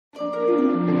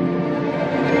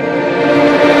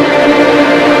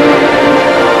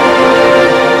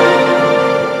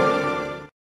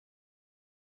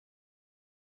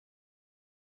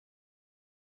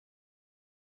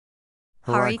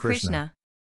Hare Krishna.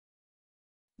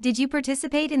 Did you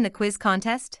participate in the quiz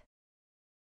contest?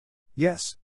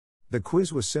 Yes. The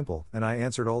quiz was simple, and I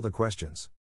answered all the questions.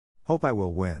 Hope I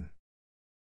will win.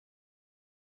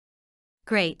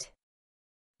 Great.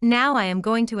 Now I am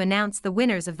going to announce the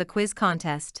winners of the quiz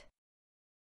contest.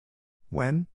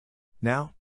 When?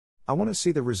 Now? I want to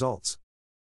see the results.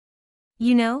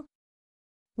 You know,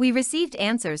 we received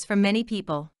answers from many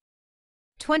people.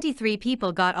 23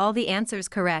 people got all the answers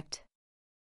correct.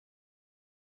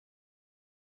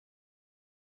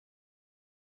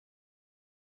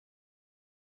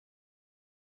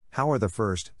 How are the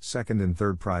first, second, and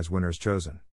third prize winners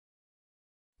chosen?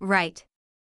 Right.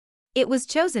 It was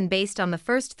chosen based on the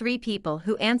first 3 people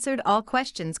who answered all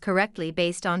questions correctly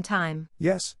based on time.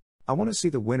 Yes, I want to see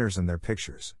the winners and their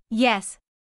pictures. Yes.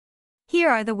 Here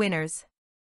are the winners.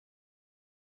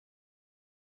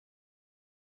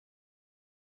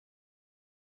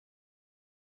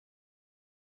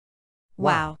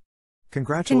 Wow.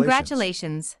 Congratulations.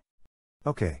 Congratulations.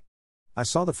 Okay. I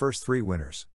saw the first 3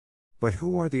 winners. But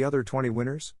who are the other 20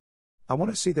 winners? I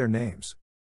want to see their names.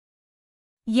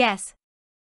 Yes.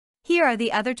 Here are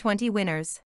the other 20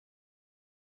 winners.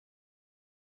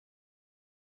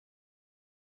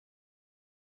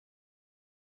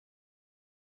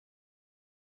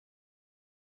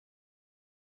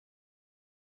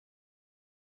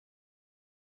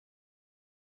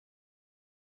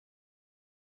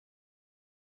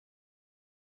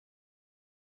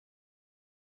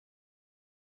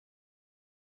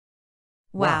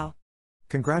 Wow.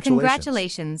 Congratulations.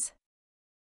 Congratulations.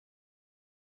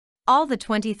 All the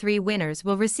 23 winners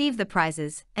will receive the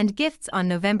prizes and gifts on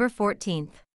November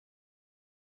 14th.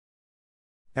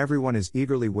 Everyone is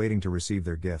eagerly waiting to receive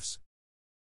their gifts.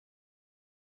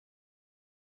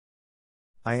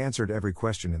 I answered every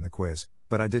question in the quiz,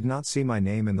 but I did not see my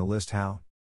name in the list. How?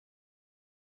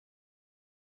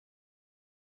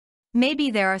 Maybe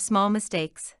there are small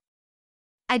mistakes.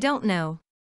 I don't know.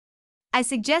 I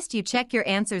suggest you check your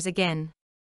answers again.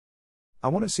 I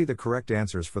want to see the correct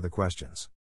answers for the questions.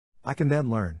 I can then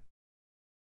learn.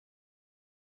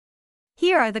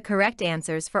 Here are the correct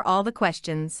answers for all the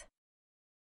questions.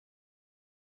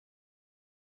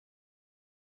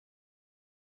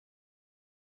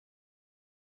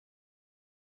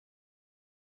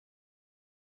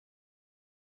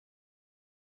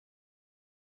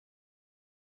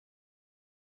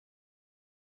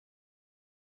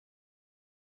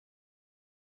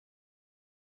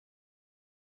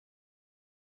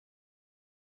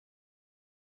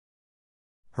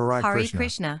 Hare Hare Krishna.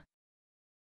 Krishna.